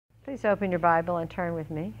Please open your Bible and turn with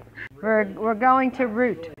me. We're going to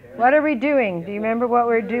root. What are we doing? Do you remember what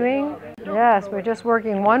we're doing? Yes, we're just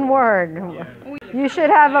working one word. You should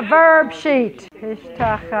have a verb sheet.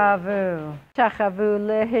 Hishtachavu. Tachavu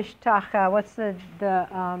lehishtacha. What's the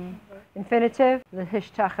infinitive?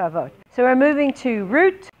 Lehishtachavot. So we're moving to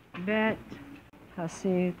root. Bet.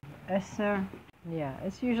 Hasid. Eser. Yeah,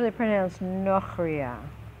 it's usually pronounced nochria.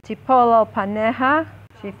 Tipolo paneha.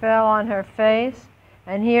 She fell on her face.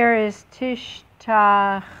 And here is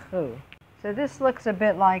tishtachu. So this looks a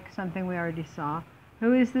bit like something we already saw.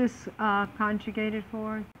 Who is this conjugated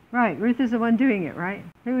for? Right, Ruth is the one doing it, right?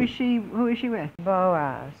 Who is she with?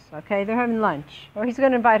 Boaz. Okay, they're having lunch. Or he's going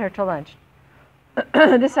to invite her to lunch.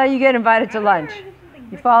 This is how you get invited to lunch.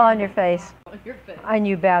 You fall on your face and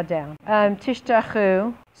you bow down.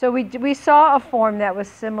 Tishtachu. So we saw a form that was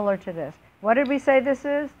similar to this. What did we say this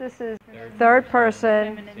is? This is third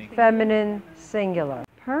person, feminine, singular.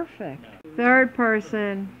 Perfect. Third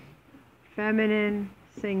person, feminine,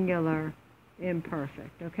 singular,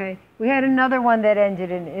 imperfect. Okay? We had another one that ended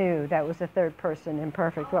in u. That was the third person,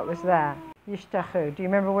 imperfect. What was that? Yishtachu. Do you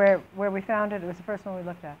remember where we found it? It was the first one we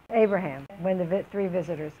looked at. Abraham, when the three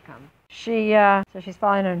visitors come. So she's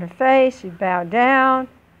falling on her face. She bowed down.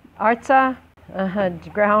 Arza,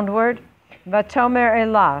 groundward. Vatomer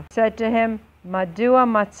elav, said to him, Madua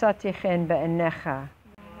matzati chen be'enecha.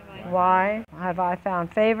 Why have I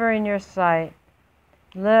found favor in your sight?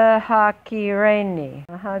 Lehakireni,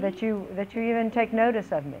 that you even take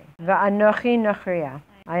notice of me. Va'anochi nochria,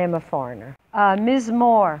 I am a foreigner.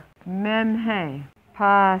 Mizmor, memhe,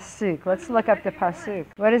 pasuk. Let's look up the pasuk.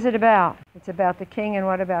 What is it about? It's about the king, and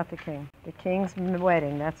what about the king? The king's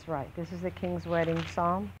wedding, that's right. This is the king's wedding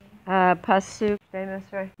psalm. Pasuk, famous,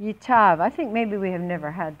 right? Yitav. I think maybe we have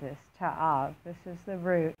never had this. Ta'av. This is the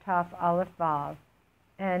root. Taf, Aleph, Vav.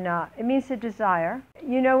 And it means to desire.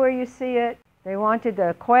 You know where you see it? They wanted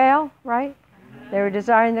the quail, right? They were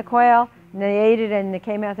desiring the quail, and they ate it, and it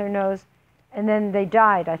came out their nose. And then they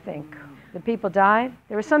died, I think. The people died.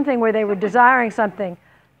 There was something where they were desiring something,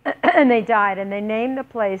 and they died. And they named the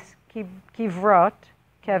place Kivrot,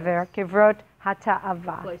 Kivrot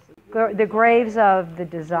Hata'ava. The graves of the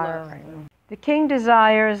desiring. The king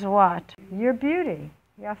desires what? Your beauty.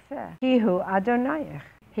 Yafeh. Hihu Adonayich.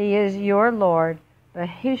 He is your Lord.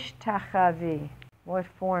 V'hishtachavi. What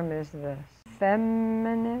form is this?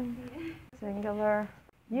 Feminine? Singular?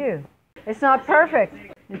 You. It's not perfect.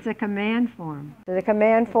 It's a command form. So the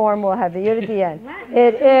command form will have the yud at the end.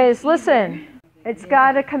 It is, listen, it's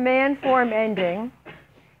got a command form ending.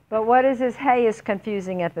 But what is this hey is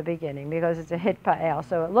confusing at the beginning because it's a hitpa'el.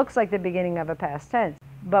 So it looks like the beginning of a past tense.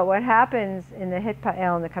 But what happens in the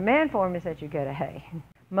hitpa'el in the command form is that you get a hey.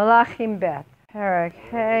 Malachim bet. Perak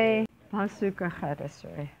hey. Pasuk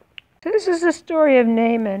achadesrei. So this is the story of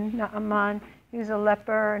Naaman. He was a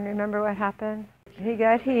leper, and remember what happened? He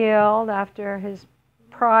got healed after his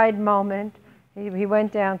pride moment. He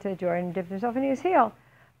went down to Jordan and dipped himself, and he was healed.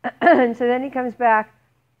 And so then he comes back.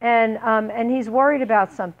 And he's worried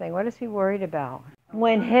about something. What is he worried about?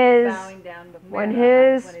 When his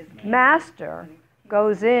master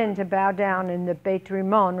goes in to bow down in the Beit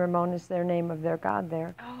Rimon. Rimon is their name of their god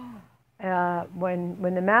there.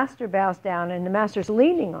 When the master bows down, and the master's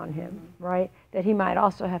leaning on him, right, that he might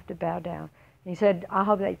also have to bow down. And he said, I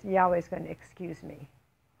hope that Yahweh is going to excuse me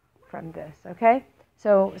from this. Okay?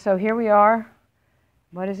 So here we are.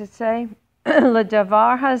 What does it say?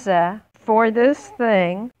 L'davar hazeh. For this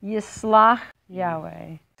thing, Yislach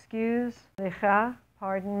Yahweh. Excuse, Licha,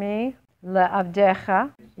 pardon me,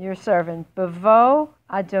 Le'avdecha, your servant. Bavo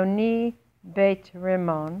Adoni Beit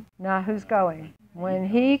Rimon. Now who's going? When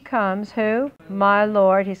he comes, who? My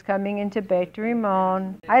Lord, he's coming into Beit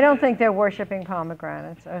Rimon. I don't think they're worshiping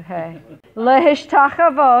pomegranates, okay.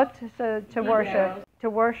 Lehishtachavot, so to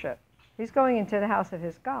worship. He's going into the house of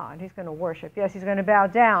his God. He's going to worship. Yes, he's going to bow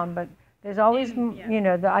down, but there's always,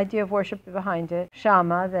 the idea of worship behind it.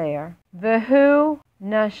 Shama, there. Vehu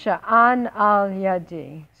nasha'an al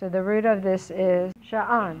yadi. So the root of this is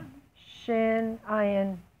sha'an. Shin,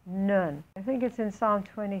 ayin, nun. I think it's in Psalm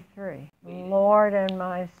 23. Lord and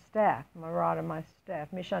my staff, my rod and my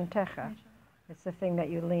staff. Mishantecha. It's the thing that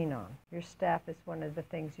you lean on. Your staff is one of the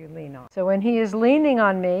things you lean on. So when he is leaning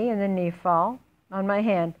on me in the nifal, on my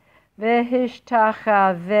hand,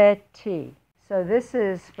 vehishtacha. So this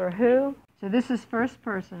is for who? So this is first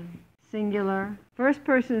person, singular. First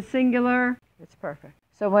person, singular. It's perfect.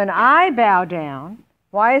 So when I bow down,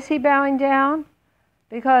 why is he bowing down?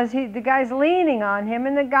 Because the guy's leaning on him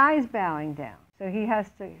and the guy's bowing down. So he has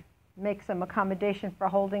to make some accommodation for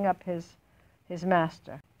holding up his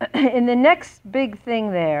master. In the next big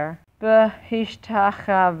thing there,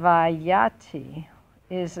 Behishtahavayati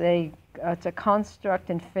is it's a construct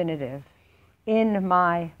infinitive. In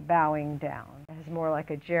my bowing down. It has more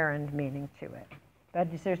like a gerund meaning to it.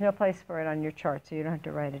 But there's no place for it on your chart, so you don't have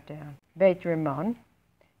to write it down. Beit Rimon.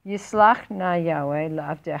 Yislach na Yahweh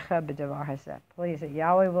la'avdecha b'davar hazeh. Please, that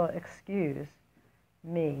Yahweh will excuse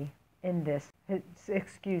me in this.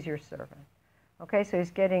 Excuse your servant. Okay, so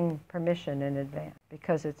he's getting permission in advance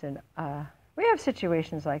because it's we have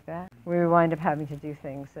situations like that where we wind up having to do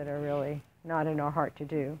things that are really not in our heart to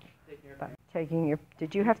do. But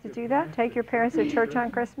did you have to do that? Take your parents to church on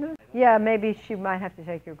Christmas? Yeah, maybe she might have to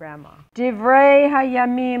take your grandma. Divrei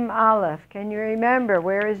Hayamim Aleph. Can you remember?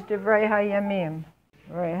 Where is Divrei Hayamim?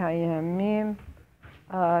 Divrei Hayamim.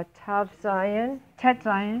 Tav Zayin. Tet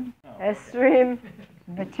Zayin. Esrim.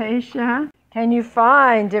 Betesha. Can you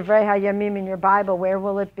find Divrei Hayamim in your Bible? Where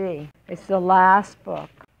will it be? It's the last book.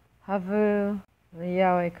 Havu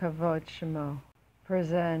Yahweh Kavod Shemo.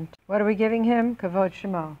 Present. What are we giving him? Kavod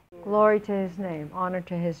Shemo. Glory to his name. Honor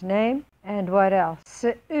to his name. And what else?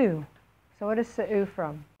 Se'u. So what is Se'u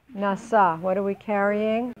from? Nasa. What are we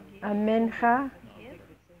carrying? A mincha.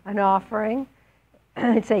 An offering.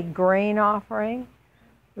 It's a grain offering.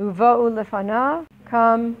 Uvo'u lefanav.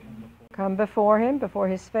 Come before him, before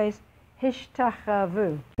his face.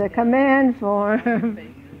 Hishtachavu. The command form.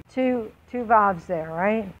 Two vavs there,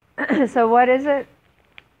 right? So what is it?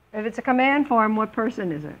 If it's a command form, what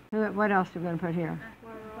person is it? What else are we going to put here?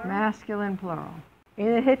 Masculine plural.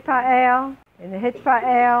 In the hitpa'el,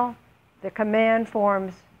 the command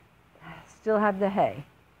forms still have the hey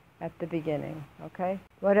at the beginning, okay?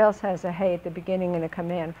 What else has a hey at the beginning in a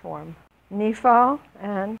command form? Nifal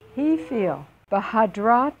and Hifil.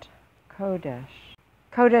 Bahadrat Kodesh.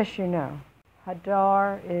 Kodesh, you know.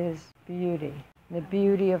 Hadar is beauty, the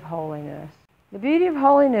beauty of holiness. The beauty of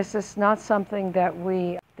holiness is not something that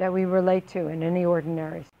we relate to in any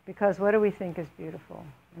ordinary. Because what do we think is beautiful?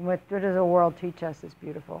 And what does the world teach us is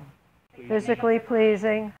beautiful? Physically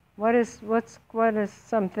pleasing. What is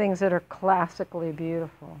some things that are classically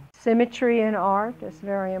beautiful? Symmetry in art is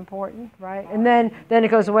very important, right? And then it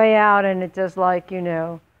goes way out and it does like,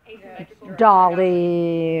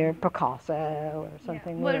 Dali or Picasso or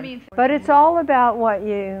something. Yeah. What I mean, but it's all about what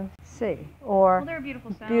you see. Or they're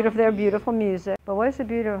beautiful sounds. They're beautiful music. But what is the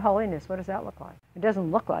beauty of holiness? What does that look like? It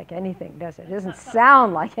doesn't look like anything, does it? It doesn't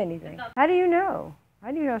sound like anything. How do you know?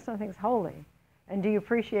 How do you know something's holy? And do you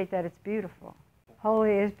appreciate that it's beautiful?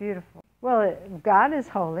 Holy is beautiful. Well, God is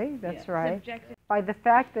holy, that's right. Subjective. By the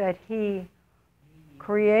fact that he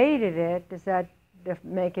created it, does that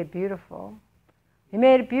make it beautiful? He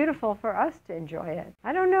made it beautiful for us to enjoy it.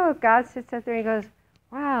 I don't know if God sits up there and goes,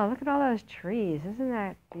 wow, look at all those trees. Isn't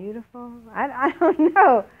that beautiful? I don't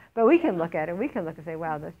know. But we can look at it. We can look and say,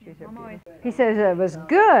 wow, those trees are beautiful. He says it was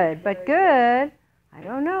good, but good, I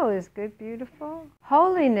don't know, is good beautiful?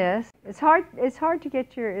 Holiness, it's hard to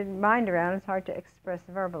get your mind around. It's hard to express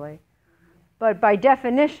verbally. But by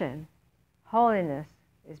definition, holiness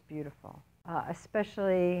is beautiful,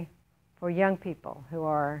 especially for young people who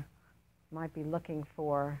might be looking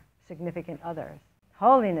for significant others.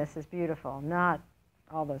 Holiness is beautiful, not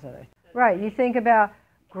all those others. Right, you think about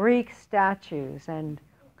Greek statues and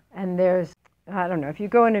there's, I don't know, if you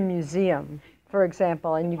go in a museum, for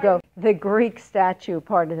example, and you go the Greek statue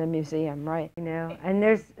part of the museum, right? And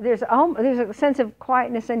there's a sense of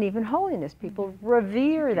quietness and even holiness. People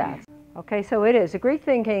revere that. Okay, so it is. The Greek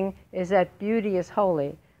thinking is that beauty is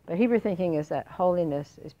holy, but Hebrew thinking is that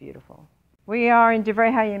holiness is beautiful. We are in Divrei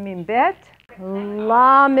Hayamim Bet,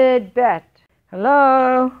 Lamed Bet.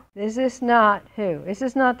 Hello? Is this not who? Is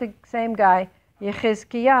this not the same guy,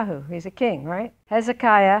 Yechizkiyahu? He's a king, right?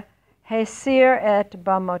 Hezekiah, Hesir et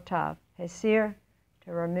Bamotav. Hesir,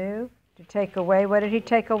 to remove, to take away. What did he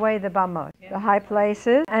take away? The Bamot, the high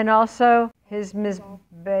places, and also his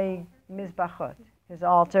Mizbachot, his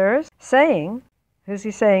altars, saying, who's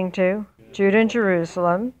he saying to? Judah and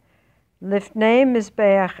Jerusalem, Lifnei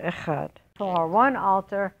Mizbeach Echad. For one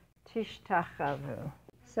altar, Tishtachavu.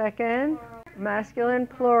 Second, masculine,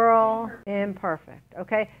 plural, imperfect.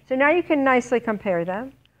 Okay, so now you can nicely compare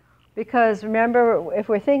them. Because remember, if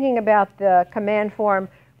we're thinking about the command form,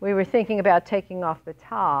 we were thinking about taking off the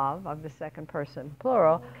tav of the second person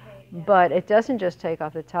plural, okay, yeah. But it doesn't just take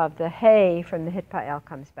off the tav. The hey from the hitpa'el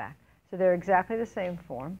comes back. So they're exactly the same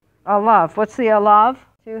form. Alav. What's the alav?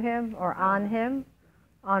 To him or on him?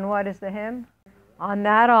 On what is the him? On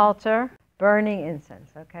that altar, burning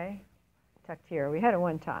incense, okay? Taktir. We had it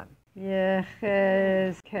one time.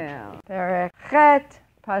 Yechezkel. Perek Chet,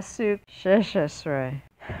 Pasuk Sheshesrei.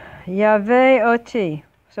 Yaveh oti.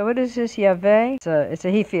 So what is this Yahweh? It's a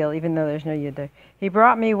he feel, even though there's no yud there. He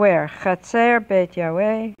brought me where? Chatzer Beit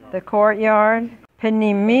Yahweh, the courtyard.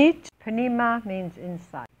 Panimit. Panima means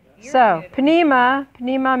inside. So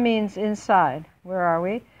Panima means inside. Where are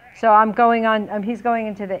we? So he's going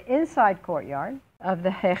into the inside courtyard of the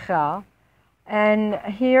Hechal. And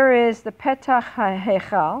here is the Petach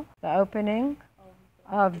HaHechal, the opening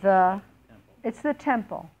of it's the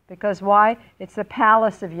temple. Because why? It's the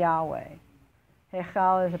palace of Yahweh.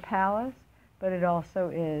 Hechal is a palace, but it also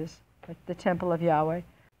is the temple of Yahweh.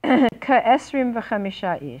 Ka'esrim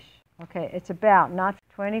v'chamisha ish. Okay, it's about, not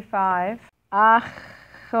 25.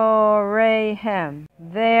 Achoreihem.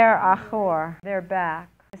 Their back.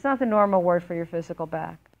 It's not the normal word for your physical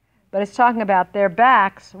back. But it's talking about their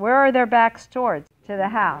backs. Where are their backs towards? To the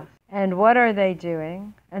house. And what are they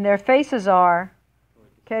doing? And their faces are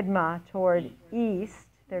kedma, toward east.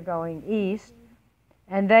 They're going east.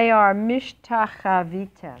 And they are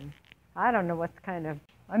mishtachavitem. I don't know what kind of...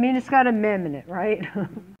 it's got a mem in it, right?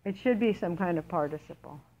 It should be some kind of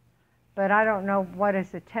participle. But I don't know what is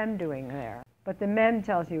the tem doing there. But the mem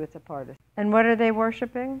tells you it's a participle. And what are they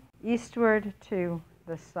worshiping? Eastward to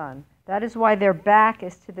the sun. That is why their back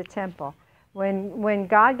is to the temple. When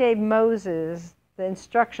God gave Moses the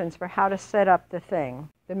instructions for how to set up the thing,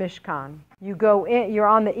 the Mishkan, you go in, you're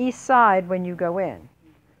on the east side when you go in.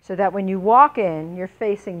 So that when you walk in, you're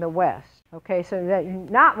facing the west. Okay, so that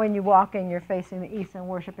not when you walk in, you're facing the east and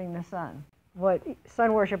worshiping the sun. What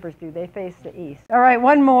sun worshippers do, they face the east. All right,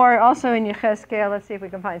 one more, also in Yechezkel. Let's see if we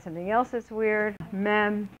can find something else that's weird.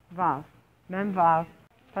 Mem Vav,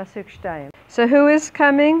 Pasuk Shtayim. So who is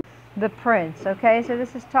coming? The prince. Okay, so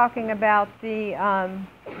this is talking about the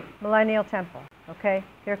millennial temple. Okay,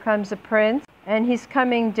 here comes the prince, and he's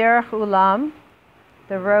coming derech ulam,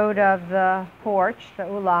 the road of the porch, the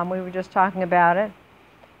ulam. We were just talking about it.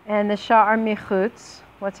 And the sha'ar michutz.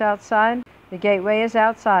 What's outside? The gateway is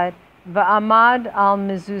outside. Va'amad al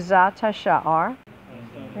mezuzat hasha'ar,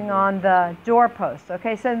 on the doorpost.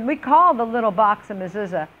 Okay, so we call the little box a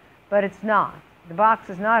mezuzah, but it's not. The box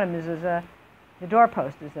is not a mezuzah. The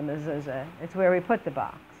doorpost is the mezuzah. It's where we put the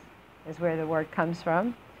box, is where the word comes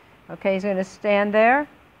from. Okay, he's going to stand there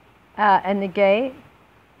in the gate,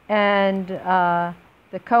 and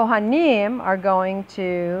the Kohanim are going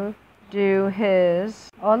to do his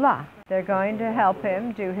olah. They're going to help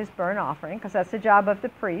him do his burnt offering, because that's the job of the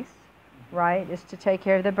priest, right, is to take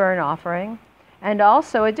care of the burnt offering. And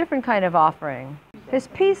also a different kind of offering, his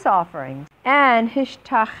peace offerings, and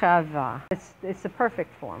hishtachava. It's the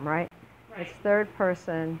perfect form, right? It's third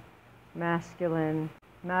person, masculine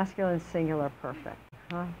singular perfect.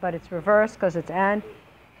 But it's reversed because it's and.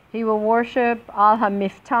 He will worship al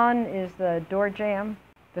hamiftan is the door jamb,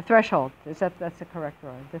 the threshold. That's the correct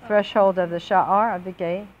word. The threshold of the sha'ar, of the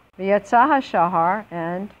gate. V'yatzaha shahar,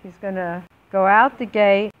 and he's going to go out the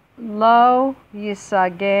gate. Lo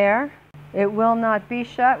yisager. It will not be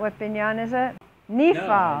shut. What binyan is it?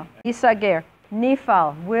 Nifal. Yisager.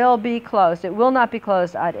 Nifal will be closed. It will not be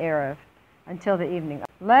closed at Erev until the evening.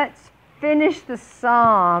 Let's finish the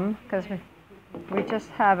psalm because we just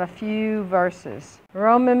have a few verses.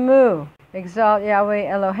 Romemu. Exalt Yahweh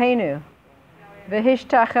Eloheinu.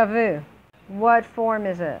 V'hishtachavu. What form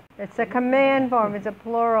is it? It's a command form. It's a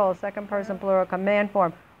plural, second person plural command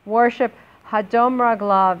form. Worship. Hadom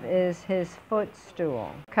Raglav is his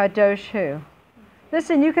footstool. Kadosh Hu.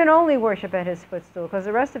 Listen, you can only worship at his footstool because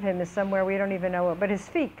the rest of him is somewhere we don't even know what. But his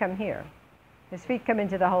feet come here. His feet come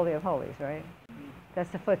into the Holy of Holies, right? That's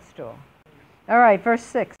the footstool. All right, verse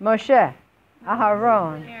 6. Moshe,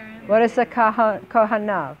 Aharon. What is the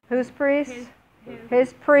Kohanav? Whose priest?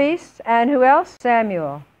 His priest. And who else?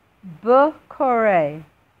 Samuel. B'korei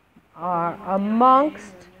are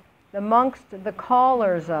amongst the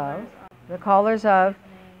callers of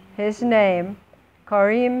his name,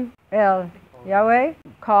 Karim El Yahweh,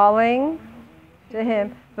 calling to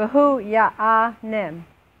him, V'hu Ya'anem.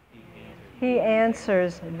 He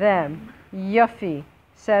answers them. Yafi,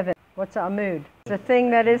 7. What's Amud? The thing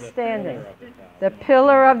that is standing. The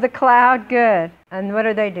pillar of the cloud, good. And what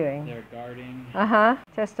are they doing? They're guarding.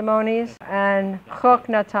 Testimonies. And Chok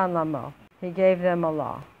Natan Lamo. He gave them a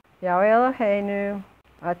law. Yahweh Eloheinu,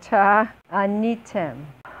 Ata Anitem.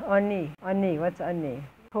 Ani. What's Ani?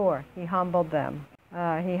 Poor. He humbled them.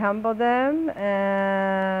 And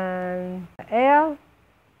El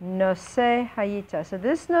Noseh Hayita. So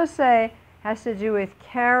this Noseh has to do with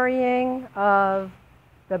carrying of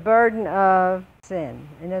the burden of sin.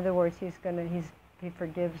 In other words, he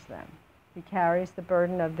forgives them. He carries the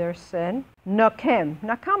burden of their sin. Nokem.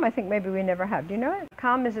 Nakam, I think maybe we never have. Do you know it?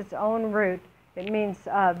 Nakam is its own root. It means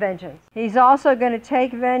vengeance. He's also going to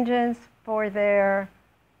take vengeance for their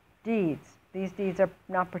Deeds. These deeds are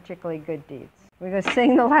not particularly good deeds. We're going to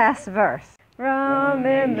sing the last verse.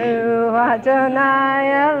 Romemu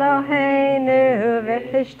Adonai Eloheinu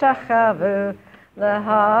v'hishtachavu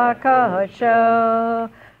lehakodsho.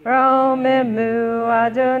 Romemu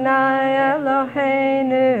Adonai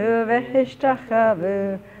Eloheinu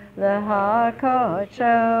v'hishtachavu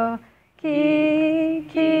lehakodsho. Ki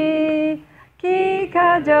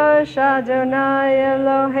kadosh Adonai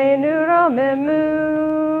Eloheinu romemu.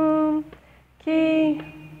 Ki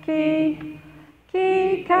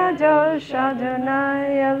kadosh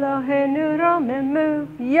Adonai Eloheinu romemu.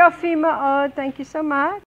 Yofi ma'od. Thank you so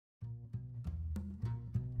much.